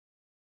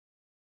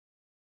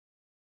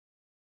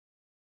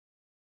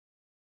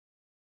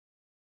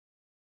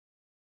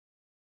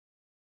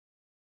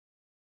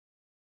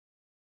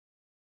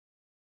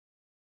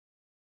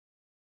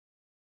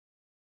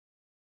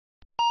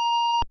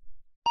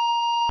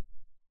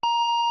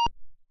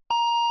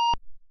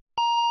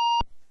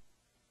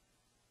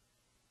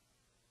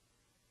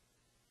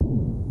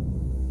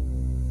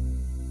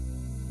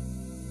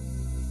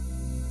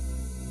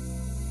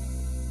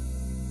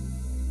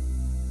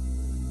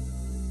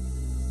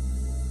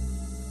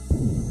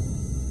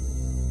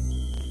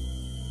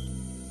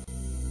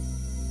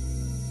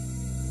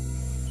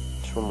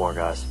Just one more,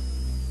 guys.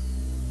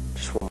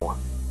 Just one more.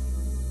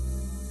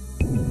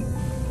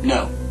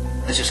 No.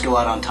 Let's just go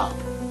out on top.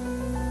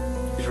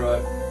 He's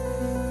right.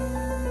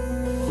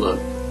 Look,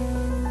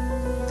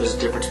 there's a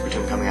difference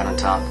between coming out on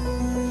top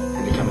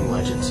and becoming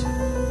legends.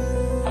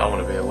 I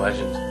want to be a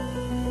legend.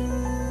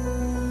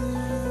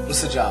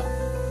 What's the job?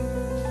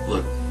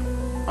 Look,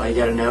 all you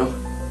gotta know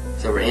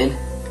is that we're in,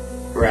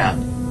 we're out.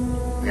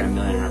 We got $1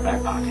 million in our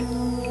back pocket.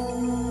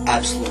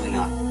 Absolutely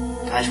not.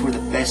 Guys, we're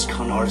the best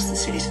con artists the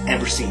city's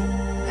ever seen.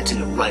 That's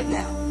in it right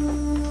now.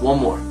 One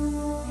more.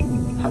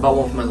 How about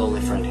one for my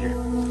lonely friend here?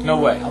 No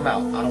way. I'm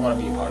out. I don't want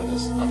to be a part of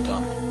this. I'm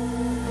done.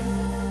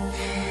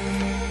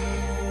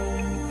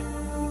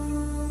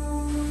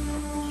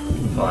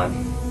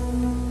 Fine.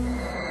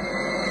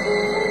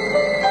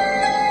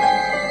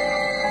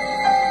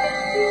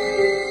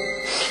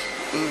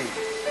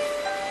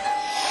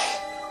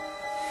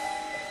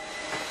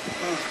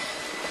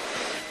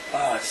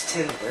 Oh, it's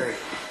 10:30.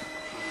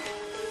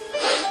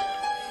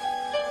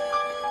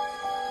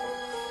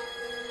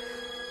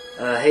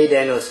 Hey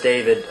Daniel, it's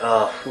David.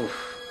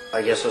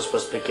 I guess I was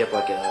supposed to pick you up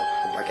like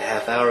a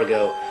half hour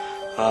ago.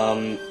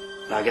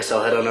 I guess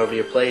I'll head on over to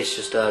your place.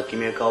 Just give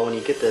me a call when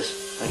you get this.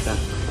 Thanks, man.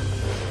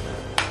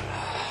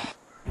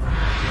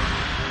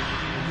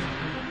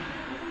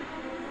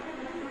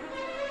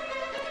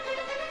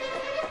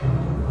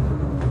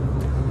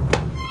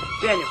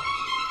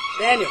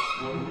 Daniel!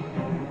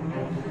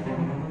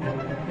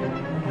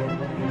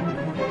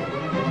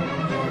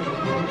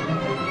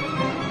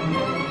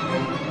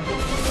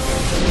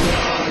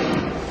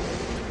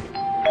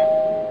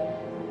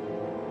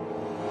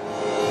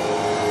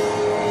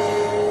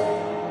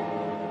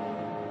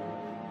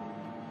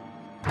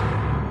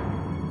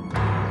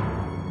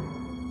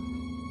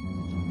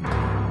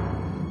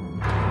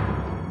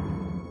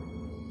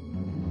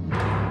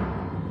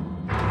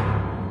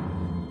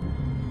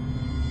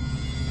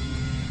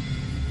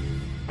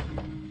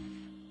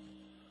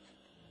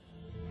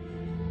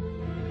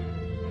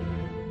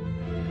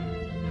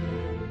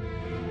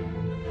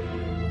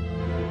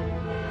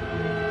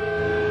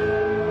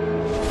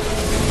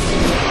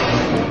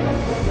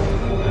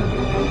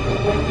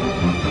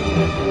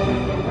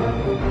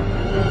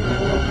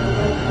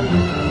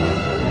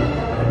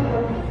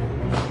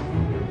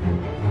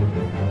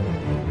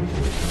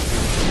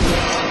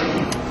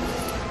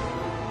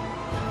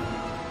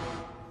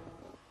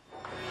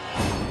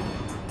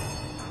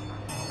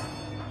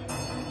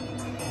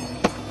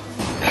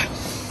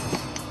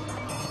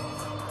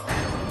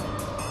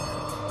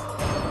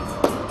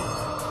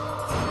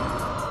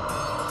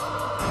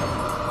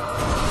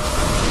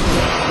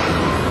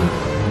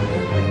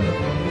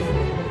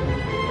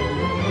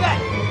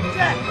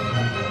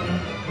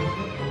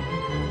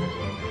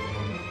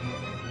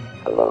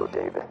 Hello,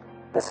 David.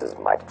 This is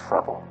Mike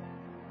Trouble.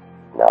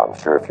 Now, I'm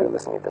sure if you're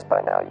listening to this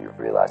by now, you've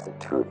realized that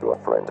 2 of your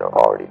friends are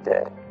already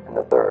dead, and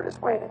the 3rd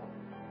is waiting.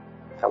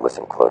 Now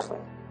listen closely,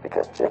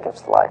 because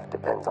Jacob's life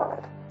depends on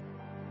it.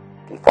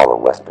 If you follow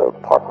West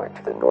Oak Parkway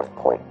to the North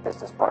Point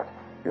Business Park,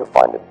 you'll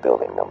find a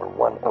building number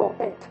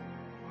 108.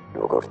 You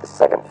will go to the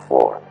 2nd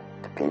floor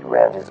to Pete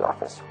Ramsey's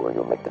office, where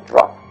you'll make the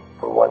drop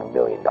for $1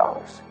 million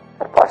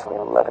at approximately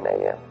 11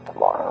 a.m.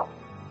 tomorrow.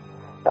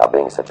 Now,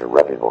 being such a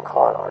reputable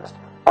con artist,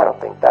 I don't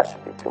think that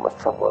should be too much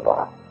trouble at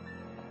all.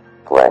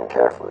 Plan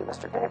carefully,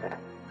 Mr. David,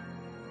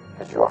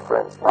 because your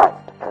friend's life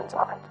depends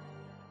on it.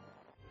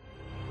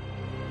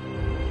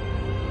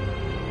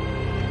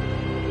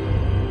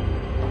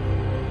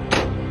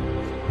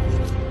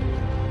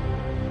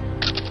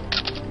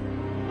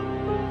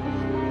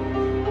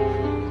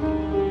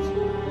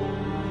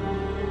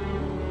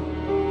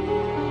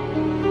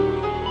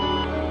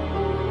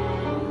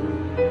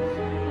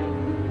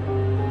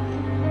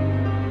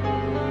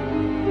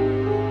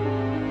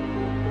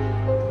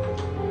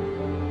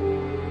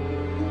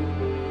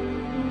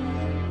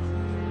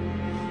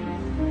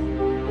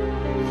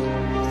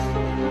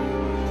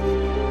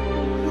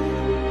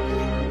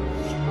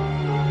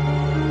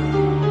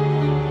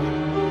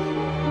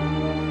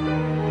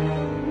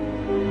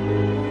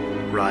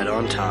 Right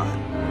on time.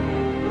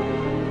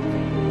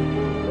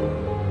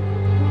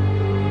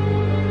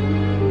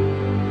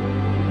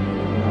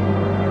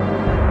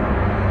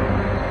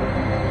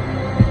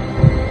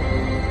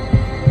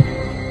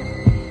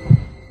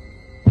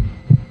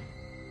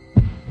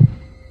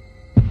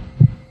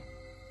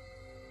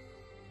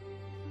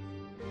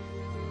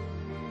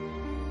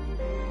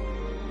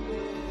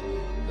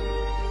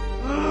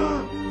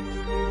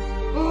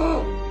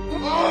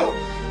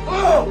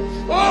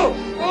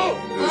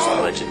 Who's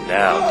the legend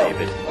now,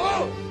 David?